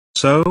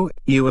So,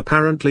 you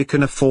apparently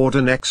can afford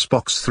an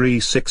Xbox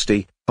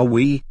 360, a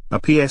Wii, a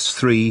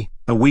PS3,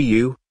 a Wii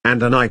U,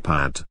 and an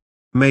iPad.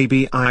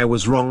 Maybe I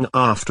was wrong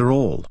after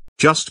all.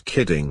 Just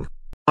kidding.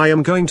 I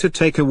am going to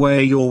take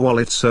away your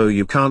wallet so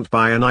you can't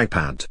buy an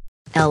iPad.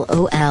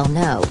 LOL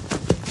no.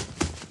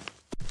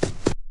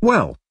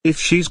 Well, if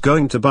she's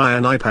going to buy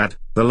an iPad,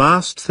 the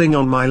last thing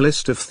on my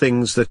list of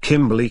things that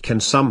Kimberly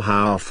can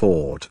somehow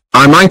afford,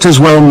 I might as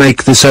well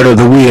make this error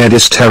the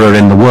weirdest error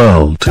in the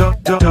world.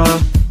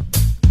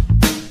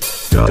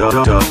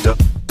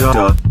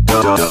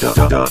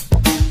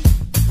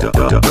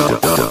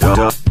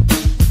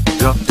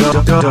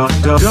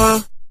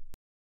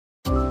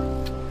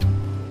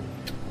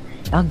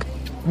 Ugh.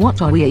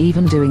 What are we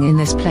even doing in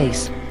this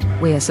place?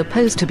 We're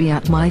supposed to be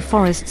at my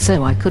forest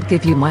so I could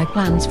give you my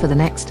plans for the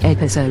next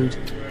episode.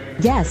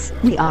 Yes,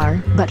 we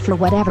are, but for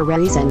whatever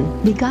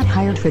reason, we got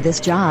hired for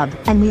this job,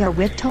 and we are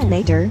with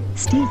Tomater,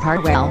 Steve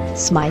Harwell,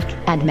 Smike,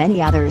 and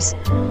many others.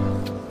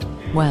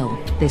 Well,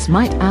 this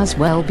might as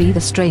well be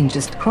the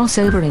strangest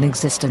crossover in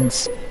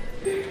existence.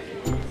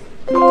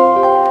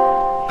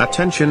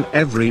 Attention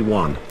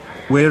everyone.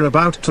 We're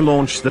about to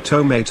launch the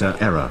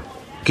Tomater era.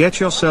 Get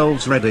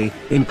yourselves ready,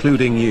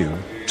 including you,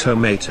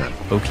 Tomater.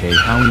 Okay,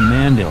 Howie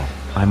Mandel,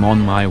 I'm on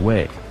my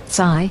way.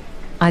 Sigh.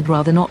 I'd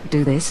rather not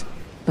do this,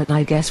 but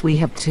I guess we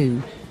have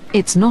to.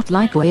 It's not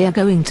like we're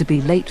going to be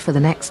late for the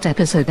next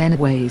episode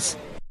anyways.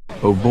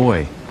 Oh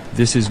boy,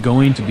 this is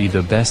going to be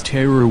the best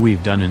terror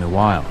we've done in a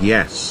while.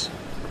 Yes.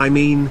 I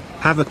mean,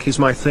 Havoc is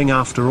my thing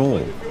after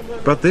all.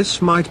 But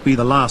this might be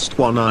the last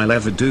one I'll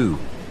ever do.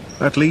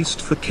 At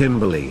least for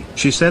Kimberly.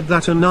 She said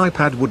that an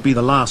iPad would be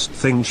the last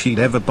thing she'd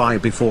ever buy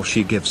before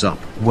she gives up.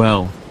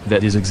 Well,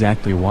 that is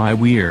exactly why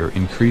we're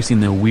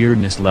increasing the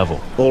weirdness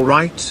level.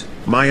 Alright,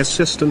 my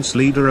assistant's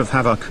leader of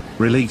Havoc,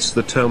 release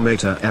the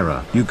Tomater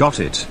era. You got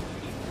it.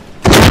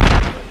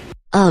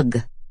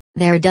 Ugh.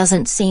 There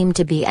doesn't seem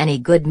to be any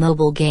good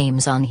mobile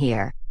games on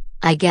here.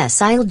 I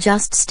guess I'll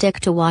just stick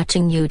to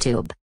watching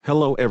YouTube.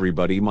 Hello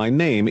everybody, my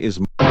name is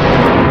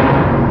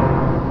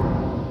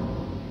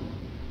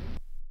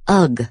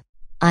Ugh.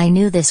 I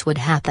knew this would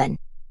happen.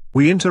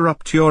 We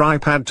interrupt your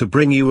iPad to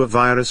bring you a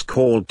virus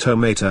called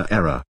Tomater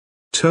error.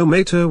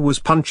 Tomater was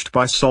punched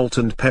by salt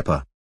and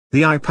pepper.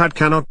 The iPad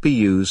cannot be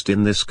used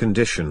in this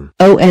condition.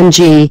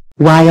 OMG,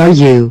 why are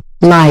you,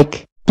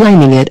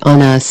 blaming it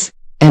on us?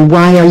 And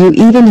why are you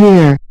even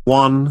here?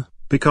 1.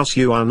 Because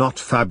you are not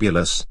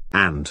fabulous,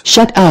 and...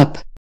 Shut up.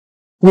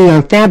 We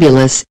are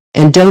fabulous,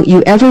 and don't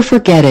you ever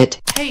forget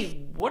it.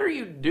 Hey, what are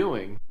you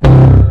doing?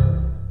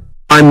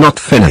 I'm not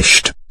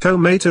finished.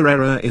 Tomater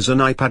error is an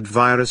iPad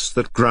virus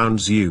that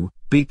grounds you,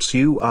 beats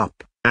you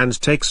up, and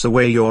takes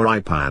away your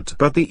iPad.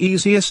 But the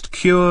easiest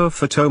cure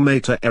for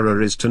Tomater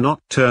error is to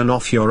not turn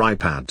off your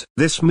iPad.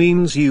 This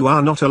means you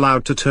are not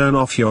allowed to turn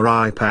off your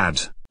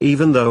iPad,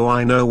 even though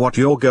I know what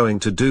you're going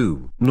to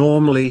do.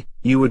 Normally,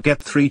 you would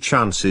get 3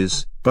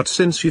 chances, but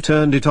since you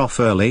turned it off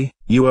early,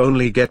 you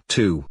only get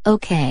 2.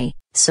 Okay,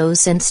 so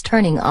since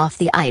turning off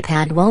the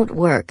iPad won't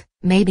work,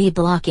 maybe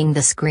blocking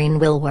the screen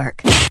will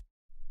work.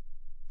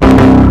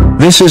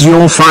 This is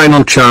your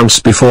final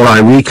chance before I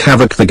wreak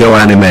havoc the Go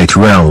Animate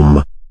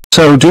realm.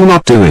 So do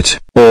not do it,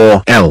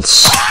 or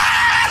else.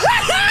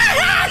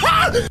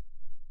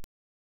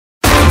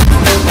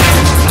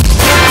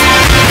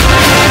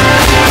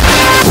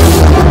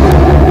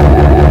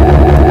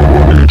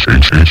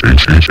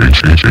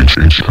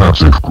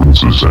 Classic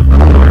quizzes and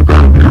now I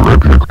ban your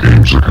Epic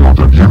Games account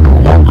and you no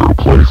longer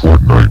play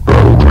Fortnite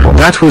Battle Royale.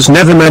 That was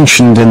never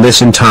mentioned in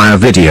this entire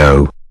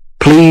video.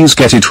 Please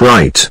get it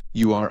right.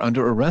 You are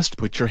under arrest.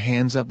 Put your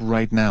hands up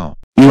right now.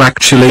 You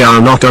actually are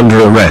not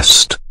under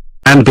arrest.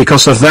 And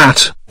because of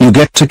that, you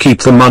get to keep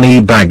the money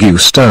bag you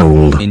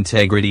stole.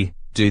 Integrity,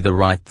 do the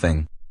right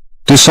thing.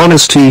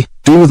 Dishonesty,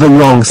 do the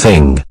wrong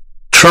thing.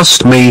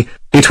 Trust me,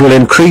 it will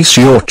increase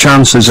your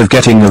chances of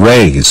getting a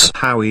raise.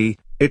 Howie,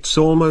 it's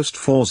almost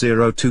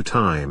 4:02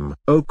 time.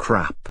 Oh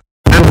crap.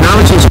 And now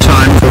it is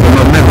time for the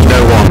moment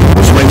no one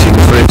was waiting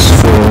for. It's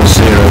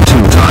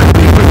 4:02 time.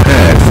 Be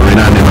prepared for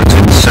inanimate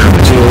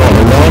insanity.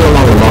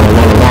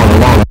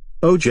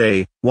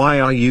 OJ, why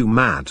are you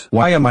mad?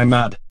 Why am I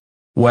mad?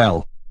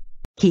 Well,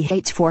 he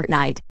hates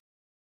Fortnite.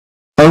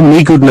 Oh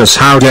me goodness,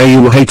 how dare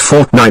you hate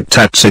Fortnite,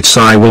 Tatsits.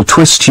 I will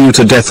twist you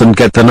to death and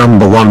get the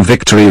 #1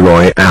 victory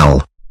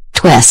royale.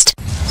 Twist.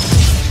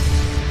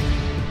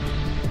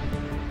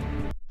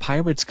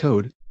 Pirates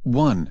code: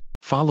 1.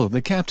 Follow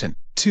the captain.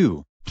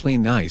 2. Play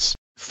nice.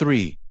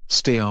 3.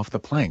 Stay off the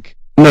plank.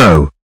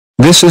 No.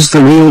 This is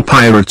the real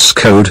pirate's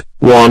code.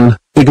 1.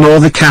 Ignore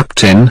the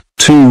captain.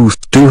 2.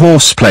 Do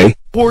horseplay.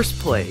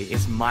 Horseplay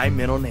is my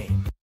middle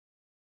name.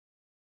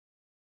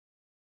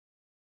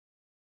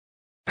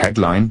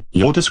 Headline: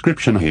 your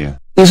description here.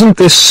 Isn't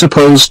this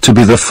supposed to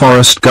be the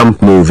Forrest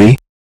Gump movie?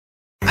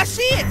 I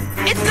see it!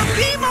 It's the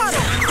B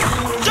model!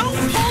 Don't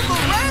pull the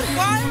red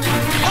wire!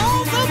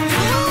 Pull the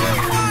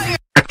blue wire!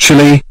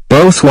 Actually,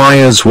 both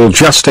wires will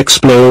just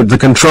explode the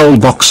control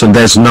box and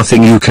there's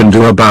nothing you can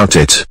do about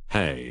it.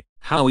 Hey,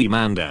 Howie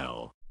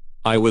Mandel.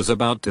 I was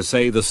about to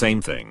say the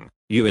same thing,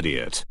 you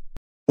idiot.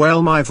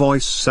 Well, my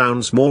voice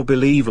sounds more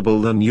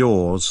believable than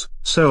yours,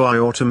 so I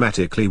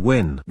automatically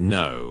win.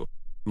 No.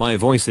 My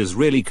voice is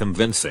really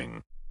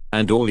convincing.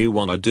 And all you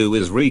wanna do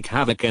is wreak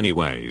havoc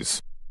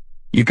anyways.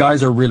 You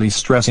guys are really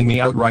stressing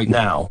me out right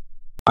now.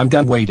 I'm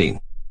done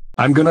waiting.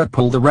 I'm gonna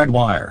pull the red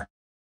wire.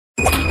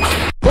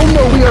 Oh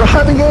no, we are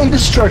having a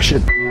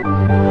destruction!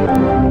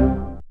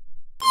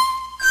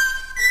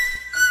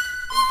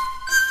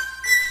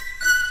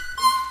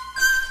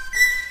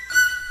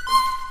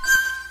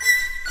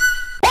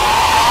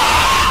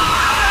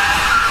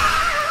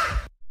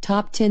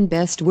 Top 10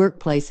 best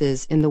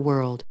workplaces in the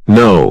world.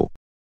 No.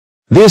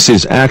 This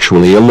is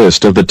actually a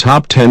list of the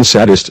top 10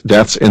 saddest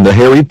deaths in the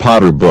Harry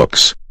Potter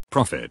books.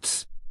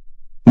 Profits.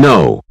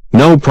 No,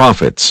 no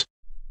profits.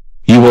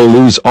 You will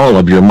lose all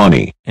of your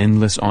money.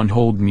 Endless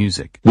on-hold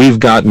music. We've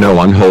got no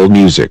on-hold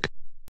music.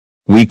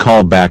 We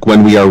call back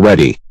when we are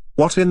ready.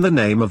 What in the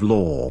name of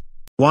law?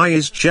 Why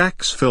is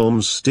Jack's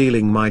Films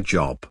stealing my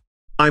job?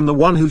 I'm the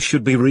one who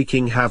should be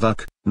wreaking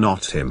havoc,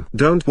 not him.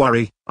 Don't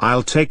worry,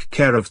 I'll take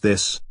care of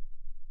this.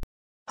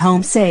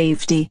 Home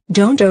safety.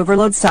 Don't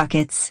overload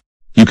sockets.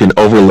 You can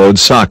overload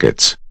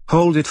sockets.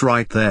 Hold it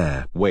right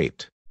there.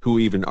 Wait, who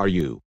even are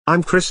you?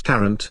 I'm Chris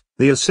Tarrant,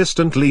 the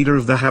assistant leader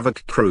of the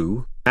Havoc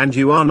crew, and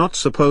you are not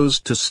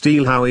supposed to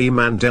steal Howie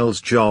Mandel's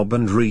job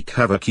and wreak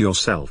havoc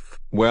yourself.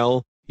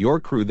 Well,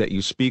 your crew that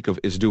you speak of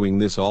is doing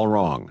this all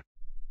wrong.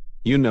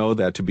 You know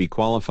that to be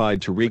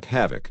qualified to wreak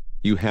havoc,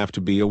 you have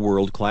to be a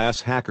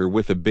world-class hacker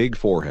with a big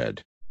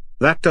forehead.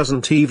 That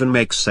doesn't even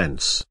make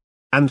sense.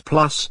 And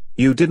plus,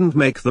 you didn't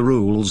make the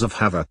rules of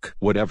Havoc.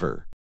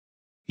 Whatever.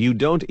 You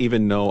don't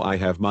even know I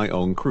have my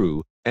own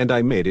crew, and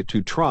I made it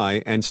to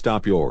try and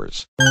stop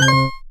yours.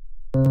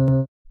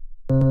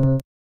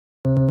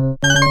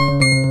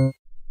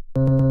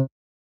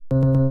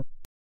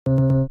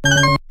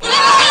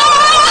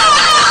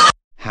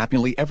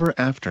 Happily ever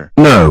after.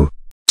 No.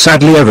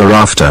 Sadly ever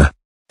after.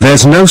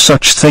 There's no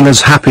such thing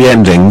as happy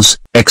endings,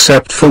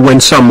 except for when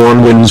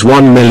someone wins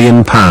 £1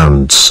 million.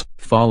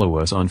 Follow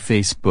us on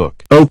Facebook.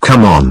 Oh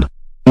come on.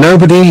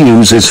 Nobody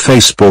uses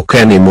Facebook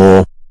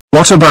anymore.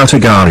 What about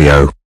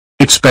Agario?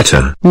 It's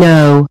better.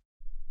 No.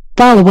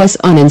 Follow us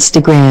on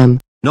Instagram.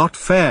 Not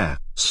fair,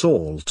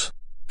 Salt.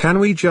 Can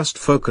we just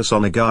focus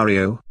on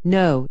Agario?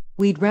 No,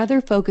 we'd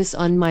rather focus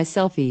on my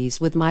selfies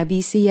with my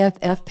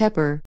BCFF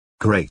Pepper.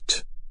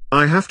 Great.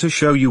 I have to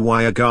show you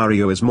why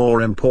Agario is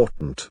more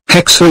important.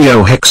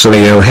 Hexario,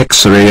 Hexario,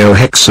 Hexario,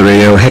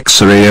 Hexario,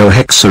 Hexario,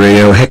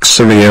 Hexario,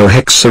 Hexario, Hexario,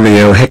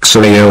 Hexario,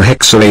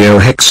 Hexario,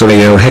 Hexario,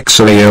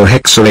 Hexario,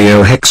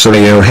 Hexario,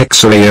 Hexario,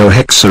 Hexario,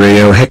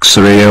 Hexario,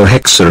 Hexario,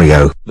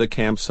 Hexario. The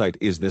campsite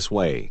is this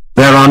way.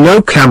 There are no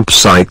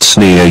campsites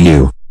near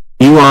you.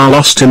 You are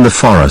lost in the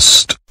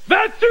forest.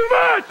 That's too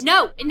much!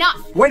 No,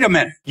 enough! Wait a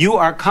minute. You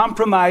are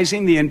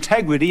compromising the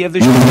integrity of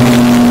the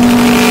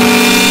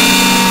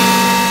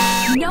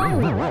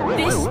No,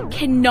 this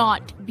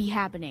cannot be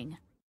happening.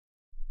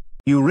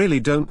 You really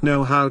don't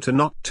know how to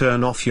not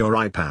turn off your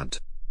iPad.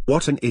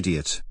 What an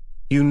idiot.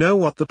 You know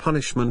what the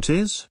punishment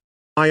is?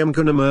 I am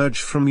gonna merge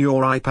from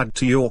your iPad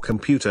to your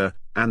computer,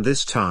 and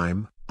this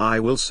time, I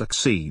will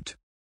succeed.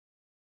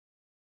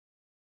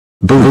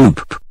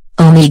 Boop.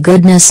 Oh me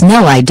goodness,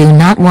 no, I do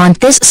not want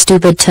this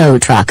stupid tow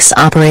truck's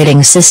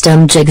operating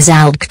system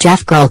jigzalk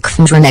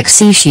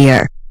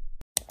jafgrolkfndranexishir.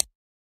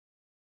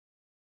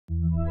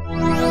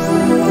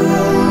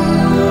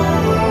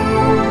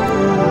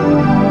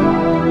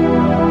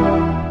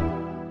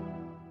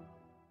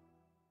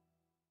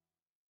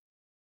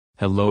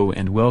 Hello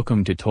and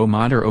welcome to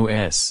Tomater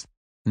OS.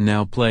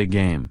 Now play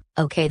game.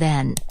 Okay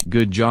then.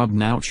 Good job,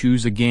 now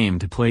choose a game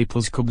to play.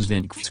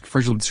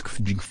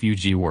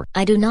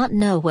 I do not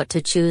know what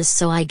to choose,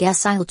 so I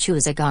guess I'll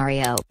choose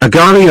Agario.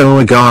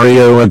 Agario,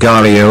 Agario,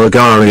 Agario,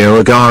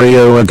 Agario,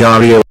 Agario,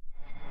 Agario.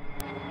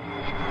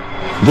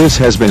 This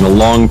has been a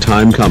long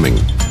time coming.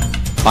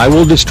 I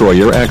will destroy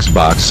your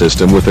Xbox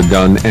system with a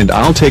gun and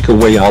I'll take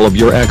away all of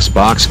your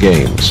Xbox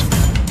games.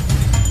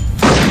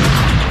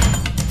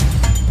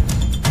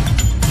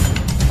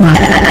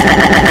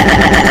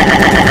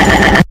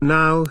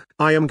 Now,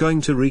 I am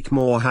going to wreak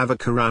more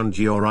havoc around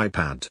your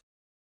iPad.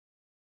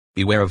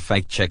 Beware of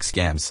fake check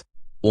scams.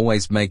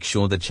 Always make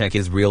sure the check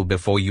is real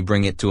before you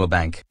bring it to a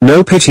bank.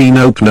 No pity,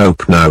 nope,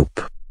 nope,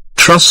 nope.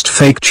 Trust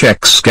fake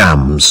check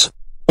scams.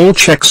 All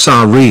checks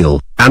are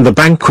real, and the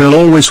bank will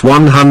always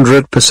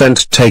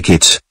 100% take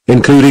it,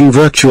 including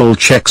virtual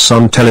checks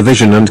on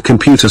television and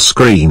computer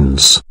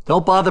screens.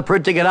 Don't bother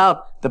printing it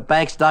out. The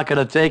bank's not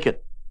going to take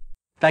it.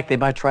 In fact, they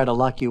might try to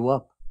lock you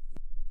up.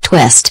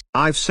 Twist.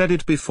 I've said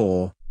it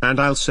before, and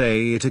I'll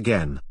say it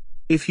again.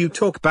 If you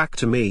talk back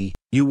to me,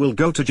 you will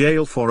go to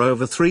jail for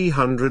over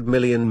 300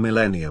 million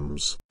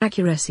millenniums.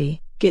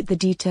 Accuracy. Get the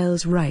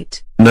details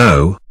right.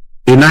 No.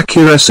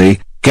 Inaccuracy.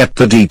 Get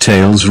the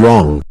details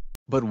wrong.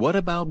 But what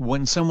about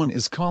when someone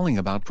is calling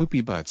about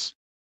poopy butts?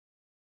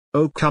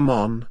 Oh come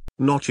on,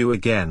 not you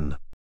again.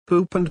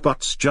 Poop and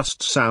butts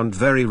just sound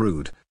very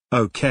rude,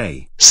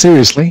 okay?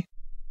 Seriously?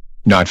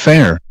 Not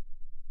fair.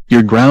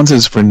 Your grounds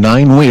is for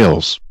 9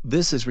 wheels.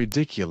 This is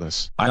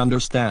ridiculous. I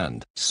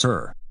understand,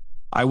 sir.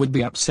 I would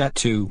be upset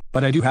too,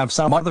 but I do have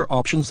some other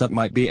options that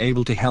might be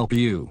able to help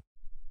you.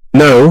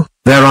 No,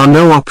 there are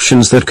no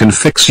options that can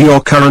fix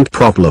your current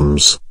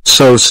problems,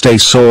 so stay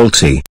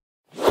salty.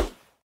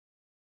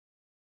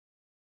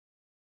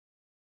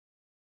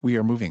 We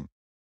are moving.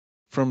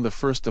 From the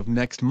 1st of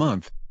next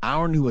month,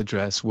 our new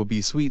address will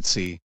be Suite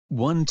C,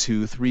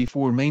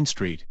 1234 Main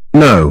Street.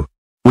 No.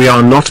 We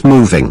are not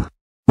moving.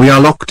 We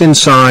are locked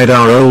inside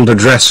our old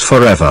address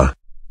forever.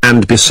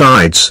 And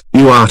besides,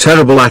 you are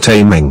terrible at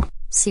aiming.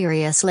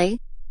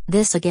 Seriously?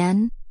 This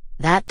again?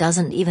 That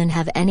doesn't even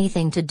have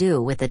anything to do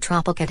with the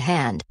topic at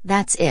hand.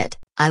 That's it.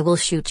 I will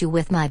shoot you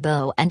with my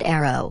bow and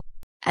arrow.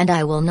 And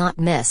I will not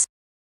miss.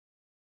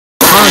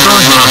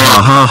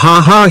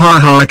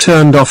 I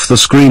turned off the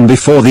screen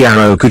before the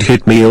arrow could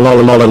hit me.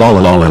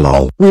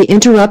 Lol. We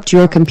interrupt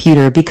your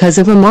computer because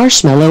of a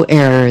marshmallow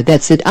error.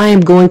 That's it. I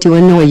am going to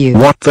annoy you.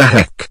 What the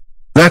heck?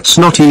 That's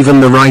not even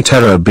the right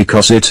error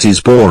because it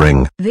is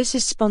boring. This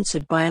is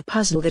sponsored by a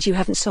puzzle that you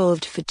haven't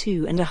solved for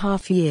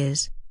 2.5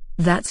 years.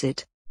 That's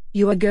it.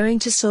 You are going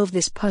to solve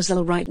this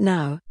puzzle right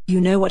now. You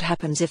know what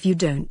happens if you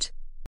don't.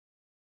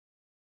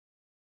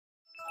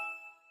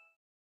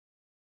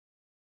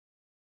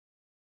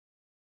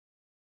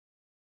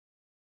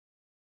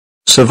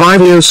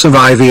 Survivio.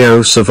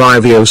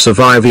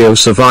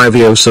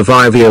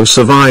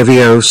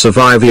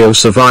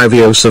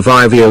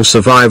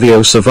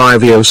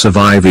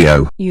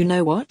 You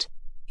know what?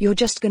 You're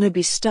just gonna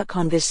be stuck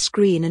on this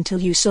screen until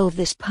you solve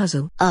this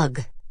puzzle. Ugh,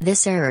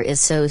 this error is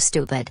so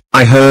stupid.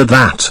 I heard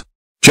that.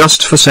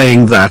 Just for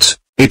saying that,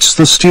 it's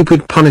the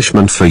stupid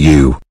punishment for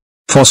you.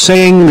 For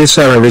saying this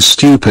error is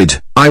stupid,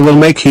 I will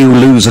make you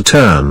lose a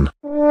turn.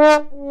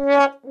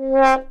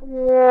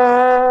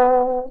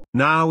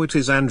 Now it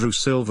is Andrew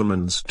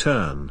Silverman's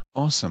turn.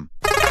 Awesome.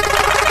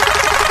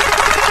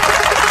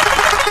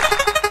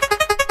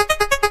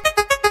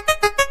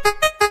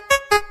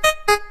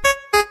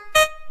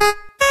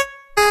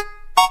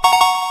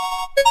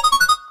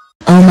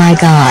 Oh my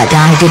god,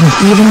 I didn't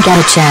even get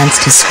a chance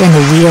to spin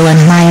the wheel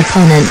and my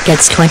opponent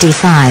gets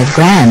 25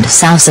 grand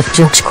south of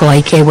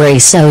Jukskoi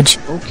Kewari Soj.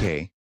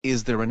 Okay,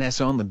 is there an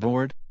S on the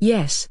board?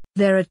 Yes,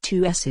 there are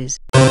 2 S's.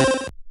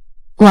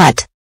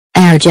 What?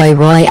 Erjoy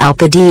Roy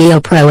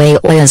Alpadio Proe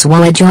Oyas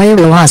Wajoy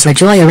Roas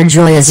Rajoy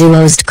Rajoy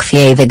Zuost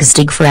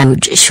Kfievigstig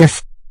Frauj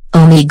Shrif.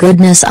 Oh me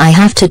goodness, I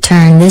have to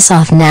turn this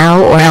off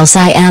now or else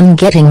I am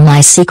getting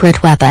my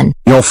secret weapon.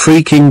 You're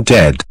freaking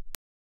dead.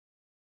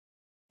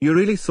 You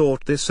really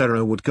thought this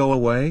error would go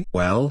away?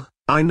 Well,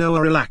 I know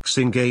a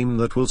relaxing game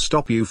that will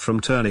stop you from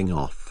turning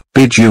off.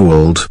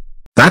 Bejeweled.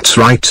 That's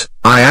right,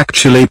 I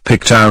actually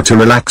picked out a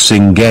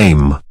relaxing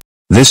game.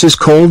 This is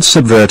called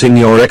Subverting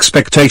Your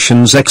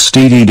Expectations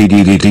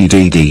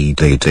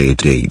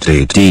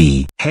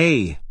XDDDDDDDDDDD.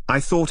 Hey, I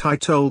thought I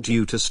told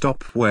you to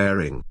stop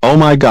wearing. Oh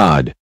my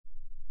god.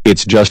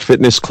 It's just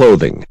fitness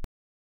clothing.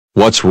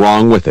 What's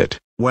wrong with it?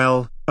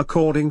 Well,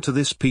 according to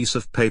this piece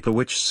of paper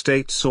which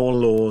states all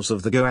laws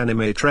of the Go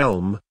Animate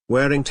realm,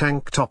 wearing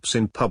tank tops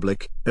in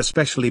public,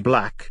 especially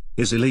black,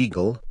 is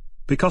illegal,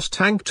 because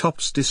tank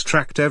tops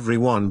distract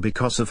everyone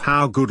because of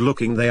how good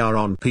looking they are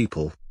on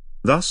people.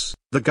 Thus,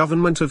 the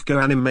government of Go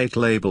Animate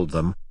labeled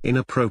them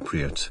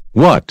inappropriate.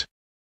 What?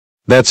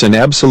 That's an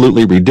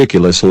absolutely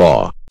ridiculous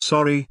law.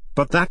 Sorry,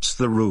 but that's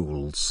the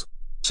rules.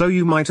 So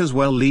you might as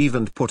well leave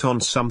and put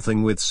on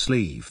something with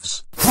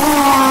sleeves.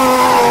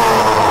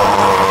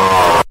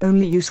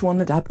 Only use one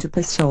adapter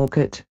per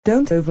socket.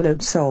 Don't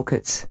overload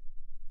sockets.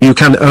 You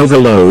can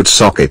overload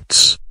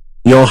sockets.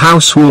 Your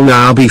house will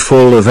now be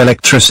full of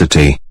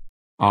electricity.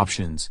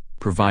 Options.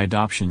 Provide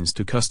options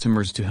to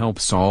customers to help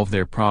solve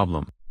their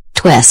problem.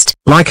 Twist.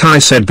 Like I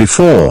said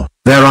before,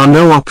 there are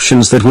no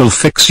options that will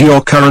fix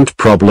your current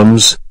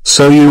problems,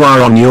 so you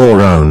are on your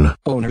own.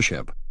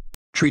 Ownership.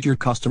 Treat your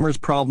customers'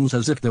 problems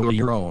as if they were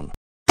your own.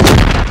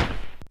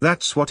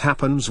 That's what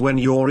happens when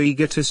you're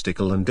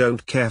egotistical and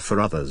don't care for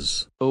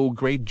others. Oh,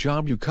 great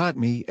job, you caught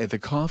me at the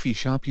coffee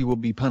shop. You will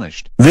be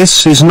punished.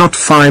 This is not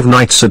Five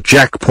Nights at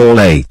Jack Paul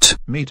 8.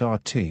 Meet our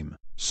team: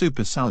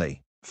 Super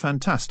Sally,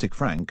 Fantastic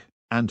Frank,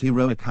 and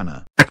Heroic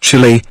Hannah.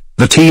 Actually,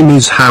 the team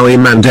is Howie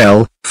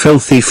Mandel,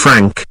 Filthy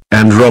Frank,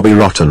 and Robbie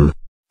Rotten.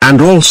 And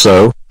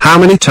also, how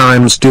many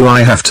times do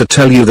I have to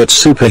tell you that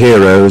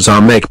superheroes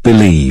are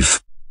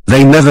make-believe?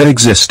 They never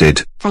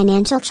existed.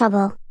 Financial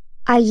trouble.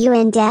 Are you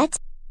in debt?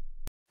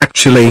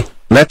 Actually,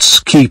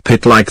 let's keep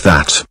it like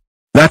that.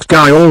 That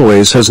guy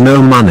always has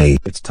no money.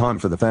 It's time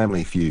for the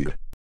family feud.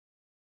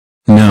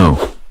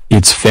 No.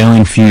 It's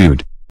Failing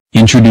Feud.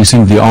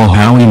 Introducing the all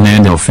Howie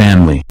Mandel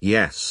family.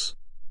 Yes.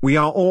 We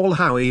are all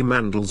Howie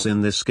Mandels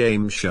in this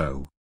game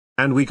show.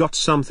 And we got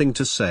something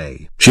to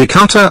say.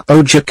 Jakarta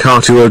oh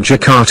Jakarta oh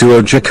Jakarta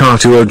oh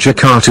Jakarta oh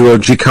Jakarta oh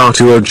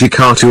Jakarta oh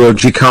Jakarta oh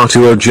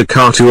Jakarta oh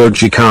Jakarta oh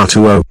Jakarta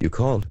oh. You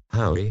called,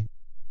 Howie?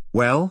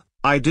 Well,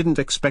 I didn't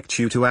expect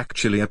you to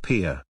actually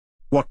appear.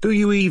 What do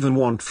you even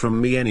want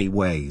from me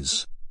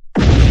anyways?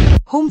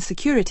 Home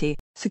security,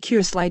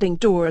 secure sliding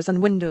doors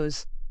and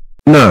windows.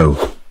 No.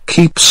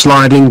 keep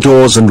sliding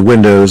doors and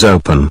windows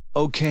open.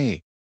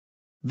 Okay.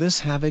 This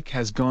havoc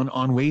has gone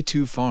on way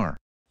too far.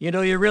 You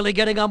know you're really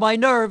getting on my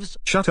nerves.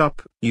 Shut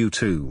up, you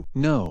two.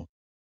 No.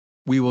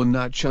 We will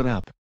not shut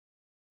up.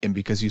 And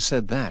because you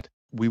said that,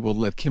 we will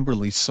let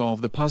Kimberly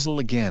solve the puzzle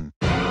again.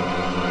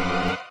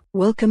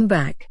 Welcome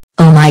back.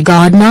 Oh my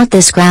god, not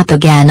this crap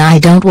again. I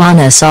don't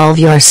wanna solve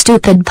your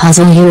stupid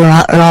puzzle. You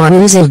are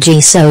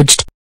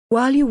sojed.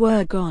 While you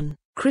were gone,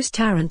 Chris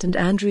Tarrant and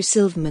Andrew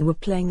Silverman were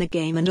playing the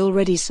game and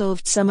already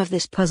solved some of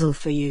this puzzle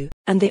for you,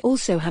 and they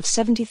also have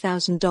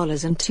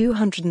 $70,000 and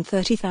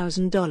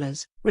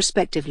 $230,000,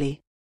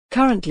 respectively.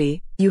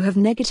 Currently, you have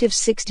negative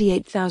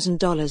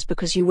 $68,000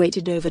 because you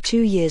waited over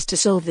 2 years to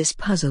solve this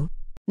puzzle.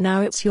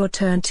 Now it's your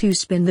turn to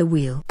spin the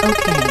wheel.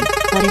 Okay,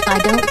 but if I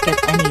don't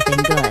get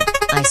anything good,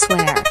 I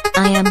swear,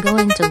 I am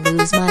going to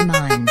lose my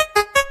mind.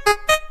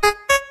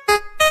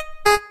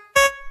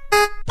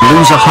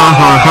 Loser, ha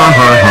ha ha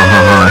ha ha ha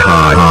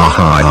ha ha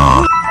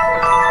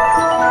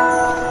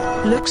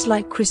ha. Looks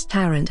like Chris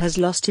Tarrant has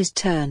lost his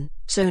turn,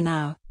 so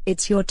now,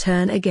 it's your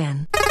turn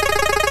again.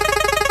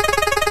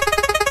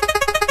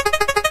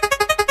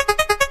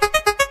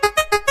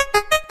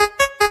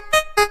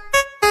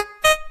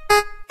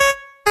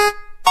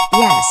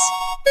 Yes.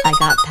 I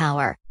got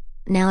power.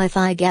 Now if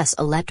I guess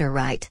a letter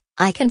right,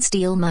 I can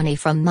steal money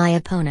from my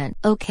opponent.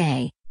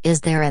 Okay, is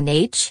there an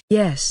H?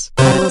 Yes.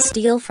 I will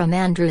steal from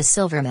Andrew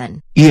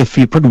Silverman. If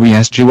you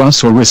asked you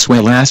us or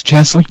well asked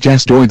just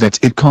that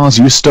it cause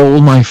you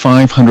stole my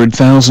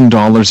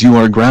 $500,000, you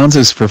are grounds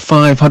as for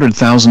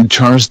 500,000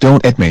 chars.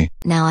 Don't at me.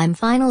 Now I'm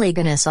finally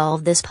gonna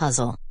solve this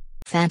puzzle.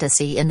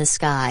 Fantasy in the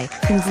sky.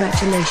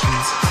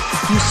 Congratulations.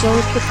 You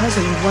solved the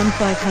puzzle and won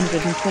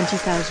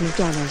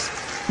 $520,000.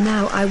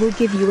 Now I will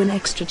give you an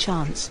extra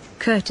chance,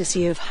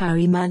 courtesy of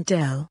Howie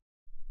Mandel.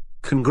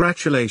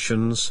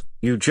 Congratulations,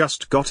 you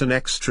just got an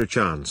extra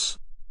chance.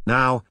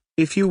 Now,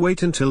 if you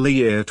wait until the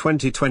year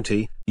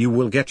 2020, you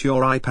will get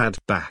your iPad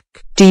back.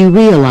 Do you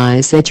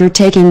realize that you're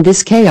taking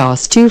this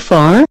chaos too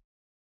far?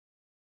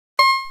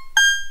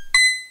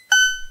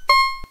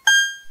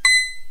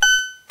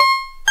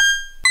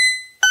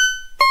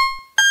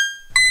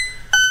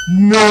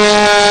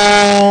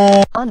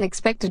 No!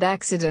 Unexpected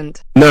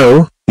accident.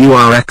 No, you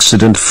are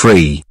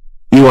accident-free.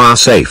 You are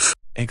safe.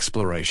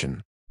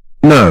 Exploration.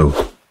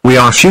 No, we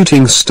are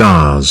shooting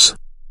stars.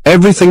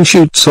 Everything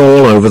shoots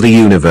all over the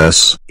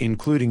universe.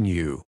 Including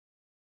you.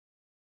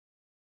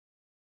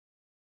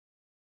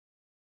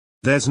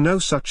 There's no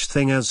such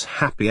thing as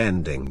happy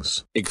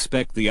endings.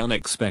 Expect the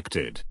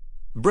unexpected.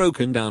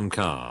 Broken down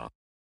car.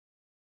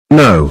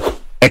 No,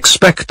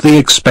 expect the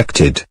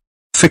expected.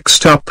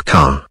 Fixed up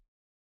car.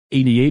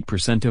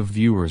 88% of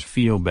viewers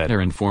feel better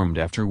informed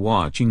after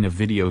watching a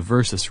video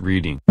versus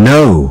reading.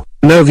 No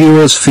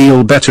viewers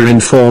feel better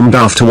informed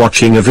after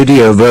watching a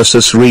video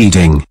versus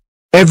reading.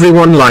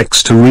 Everyone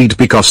likes to read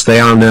because they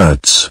are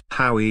nerds.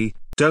 Howie,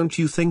 don't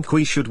you think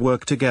we should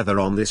work together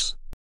on this?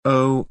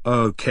 Oh,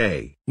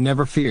 okay.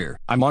 Never fear,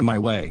 I'm on my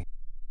way.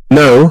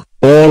 No,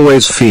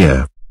 always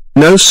fear.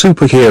 No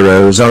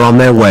superheroes are on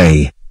their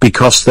way,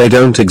 because they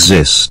don't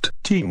exist.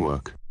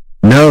 Teamwork.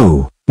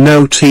 No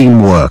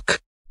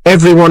teamwork.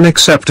 Everyone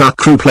except our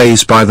crew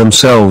plays by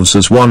themselves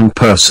as one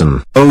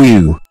person. Oh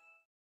you.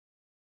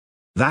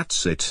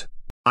 That's it.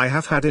 I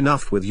have had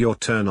enough with your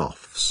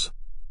turn-offs.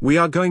 We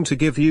are going to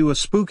give you a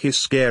spooky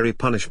scary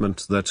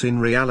punishment that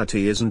in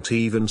reality isn't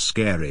even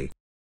scary.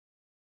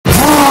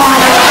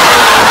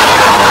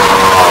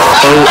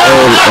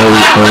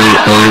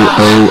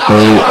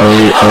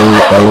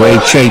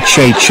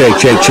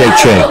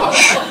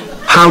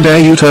 How dare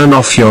you turn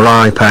off your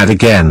iPad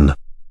again?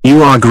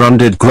 You are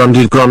grounded,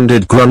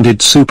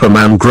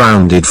 Superman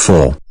grounded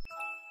for.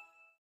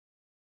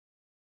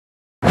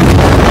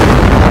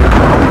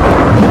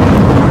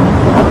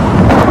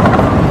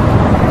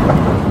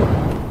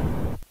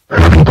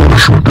 Any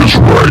punishment is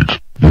right.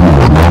 You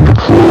are grounded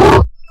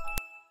for.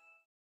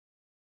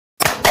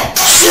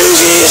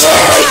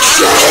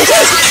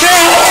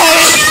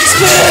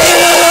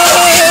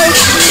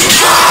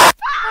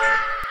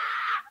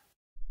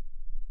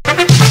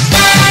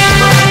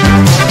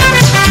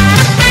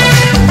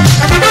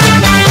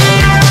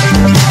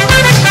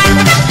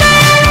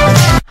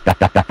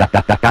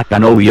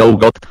 No you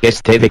got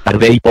tested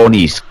carvey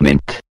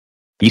punishment.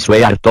 I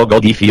swear to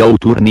God if you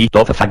turn it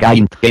off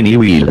again any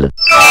will.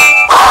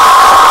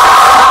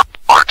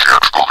 I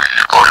can't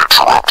believe I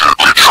interrupted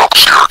the jump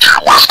scare you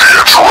with the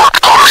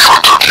incorrect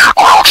punishment and you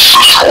grounds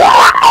this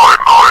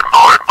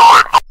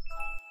 49999.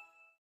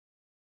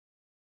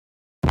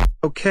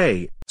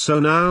 Okay, so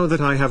now that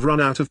I have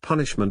run out of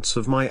punishments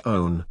of my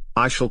own,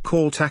 I shall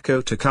call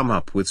Taco to come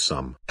up with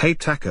some. Hey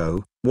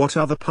Taco, what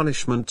other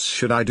punishments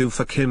should I do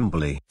for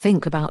Kimberly?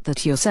 Think about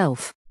that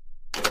yourself.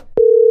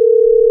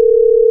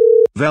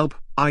 Velp,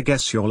 I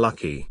guess you're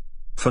lucky.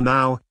 For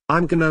now,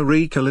 I'm gonna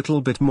wreak a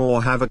little bit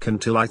more havoc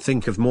until I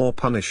think of more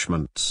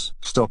punishments.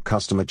 Stop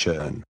customer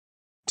churn.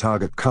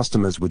 Target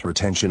customers with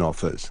retention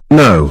offers.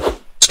 No.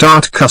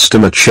 Start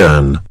customer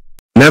churn.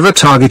 Never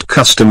target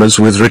customers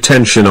with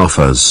retention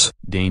offers.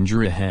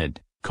 Danger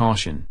ahead.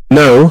 Caution.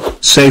 No,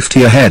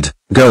 safety ahead,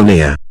 go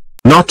near.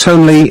 Not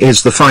only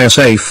is the fire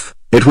safe,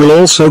 it will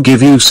also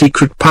give you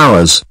secret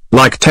powers,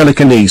 like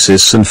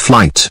telekinesis and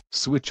flight.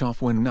 Switch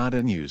off when not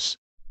in use.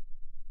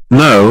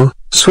 No,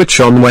 switch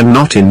on when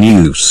not in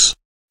use.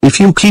 If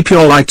you keep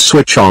your light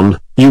switch on,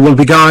 you will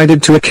be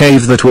guided to a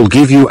cave that will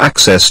give you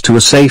access to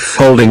a safe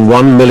holding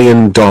 $1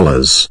 million.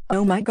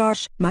 Oh my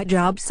gosh, my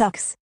job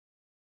sucks.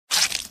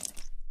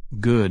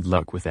 Good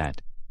luck with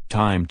that.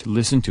 Time to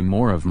listen to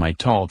more of my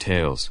tall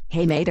tales.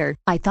 Hey Mater,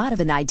 I thought of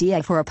an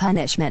idea for a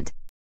punishment.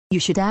 You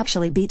should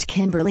actually beat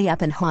Kimberly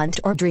up and haunt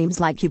or dreams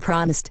like you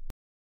promised.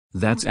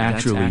 That's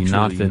actually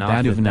not that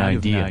bad of an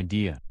idea.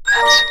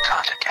 That's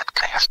got to get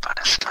clear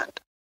punishment.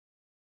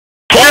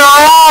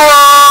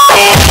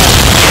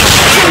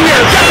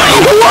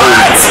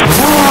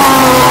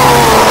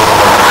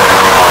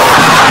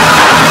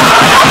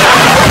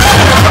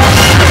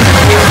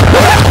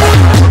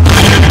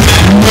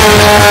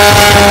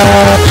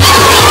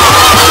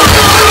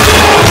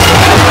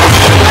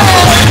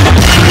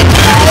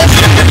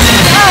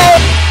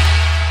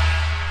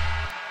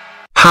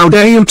 How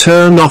dare you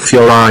turn off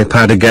your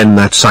iPad again?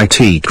 That's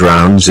IT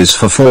grounds is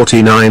for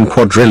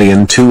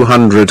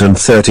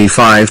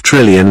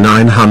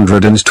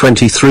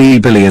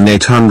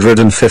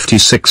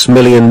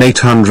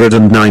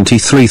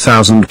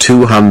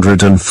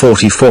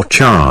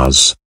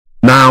chars.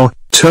 Now,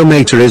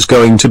 Tomater is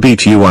going to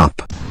beat you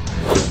up.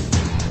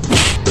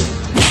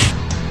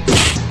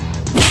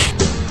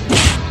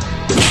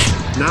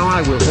 Now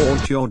I will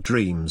haunt your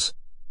dreams.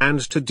 And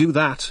to do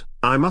that,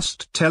 I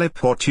must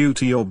teleport you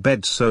to your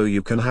bed so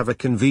you can have a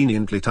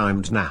conveniently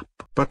timed nap.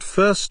 But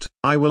first,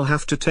 I will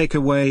have to take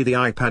away the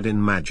iPad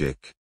in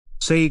magic.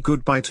 Say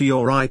goodbye to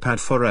your iPad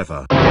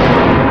forever.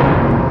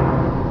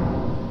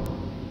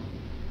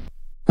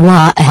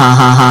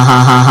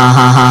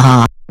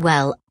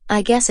 Well,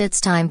 I guess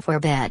it's time for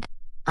bed.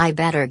 I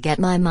better get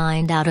my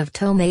mind out of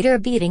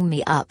Tomater beating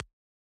me up.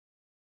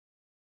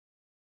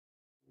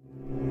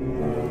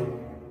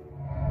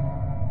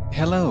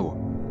 Hello.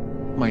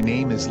 My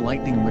name is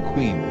Lightning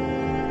McQueen.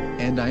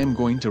 And I am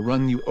going to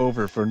run you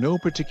over for no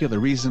particular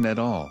reason at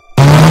all.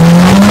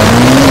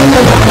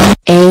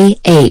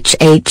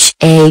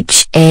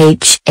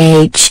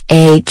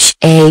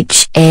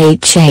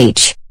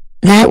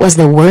 That was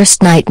the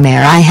worst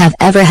nightmare I have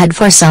ever had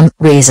for some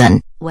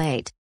reason.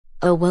 Wait.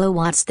 Oh whoa,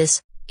 what's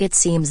this? It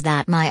seems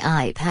that my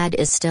iPad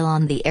is still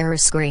on the error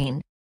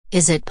screen.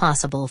 Is it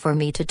possible for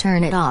me to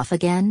turn it off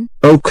again?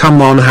 Oh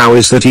come on, how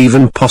is that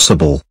even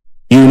possible?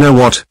 You know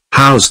what,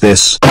 how's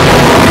this? How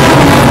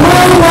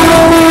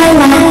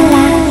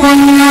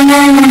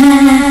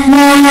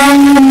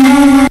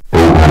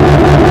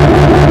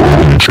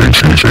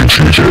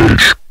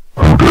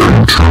dare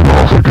you turn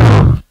off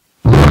again?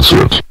 That's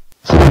it.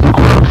 For the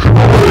grand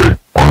finale,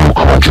 I'll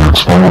call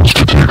Jack's phones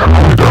to take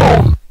Harry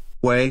down.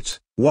 Wait,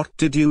 what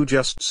did you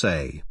just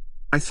say?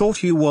 I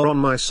thought you were on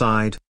my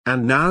side,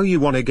 and now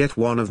you wanna get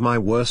one of my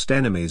worst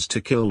enemies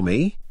to kill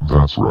me?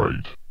 That's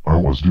right. I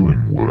was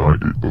doing what I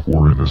did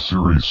before in this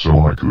series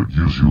so I could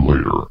use you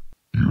later.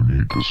 You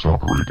need to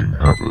stop wreaking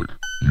havoc.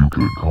 You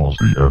could cause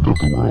the end of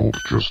the world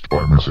just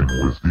by messing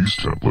with these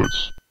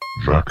templates.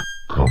 Jack,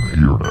 come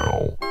here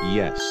now.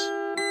 Yes.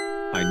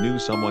 I knew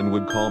someone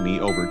would call me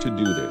over to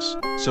do this,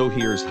 so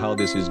here's how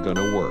this is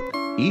gonna work.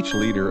 Each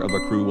leader of a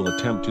crew will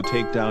attempt to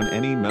take down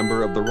any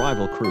member of the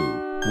rival crew,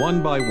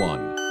 one by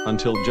one,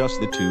 until just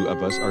the two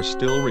of us are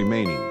still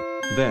remaining.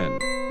 Then,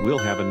 we'll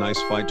have a nice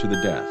fight to the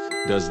death.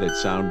 Does that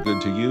sound good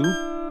to you?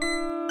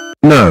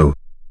 No.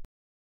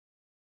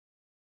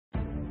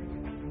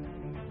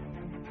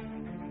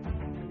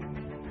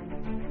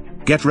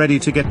 Get ready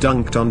to get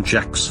dunked on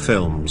Jack's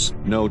films.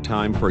 No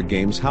time for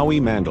games, Howie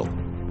Mandel.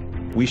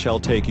 We shall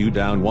take you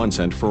down once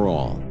and for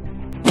all.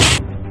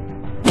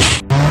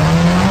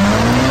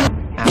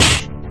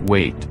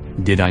 Wait,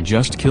 did I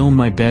just kill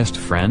my best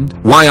friend?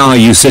 Why are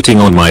you sitting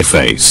on my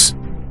face?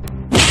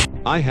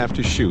 I have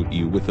to shoot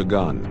you with a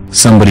gun.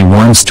 Somebody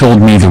once told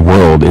me the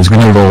world is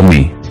gonna roll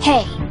me.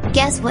 Hey,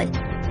 guess what?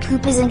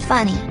 Poop isn't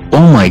funny.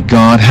 Oh my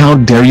god, how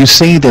dare you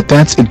say that?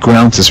 That's what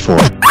grounds is for.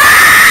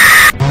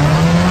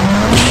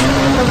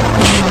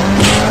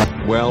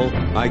 Well,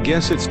 I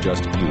guess it's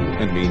just you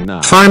and me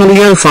now. Finally,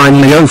 oh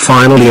finally, oh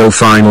finally, oh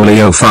finally,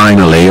 oh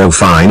finally, oh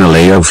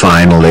finally, oh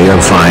finally, oh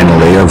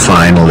finally, oh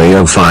finally,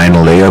 oh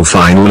finally, oh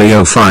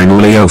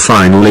finally, oh finally, oh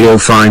finally, oh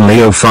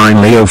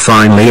finally, oh finally, oh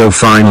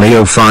finally, oh finally,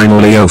 oh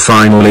finally, oh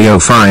finally, oh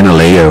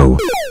finally, oh.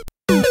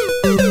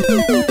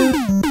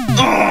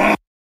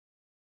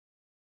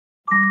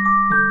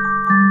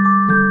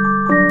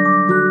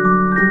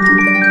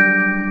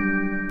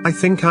 I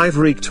think I've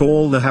wreaked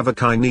all the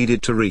havoc I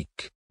needed to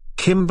wreak.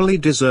 Kimberly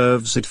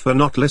deserves it for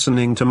not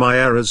listening to my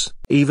errors,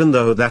 even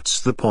though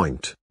that's the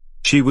point.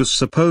 She was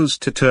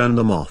supposed to turn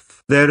them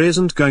off. There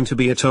isn't going to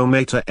be a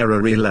Tomater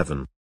Error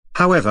 11.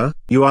 However,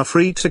 you are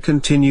free to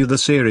continue the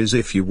series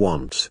if you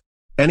want.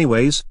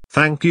 Anyways,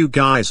 thank you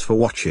guys for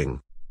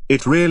watching.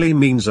 It really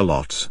means a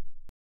lot.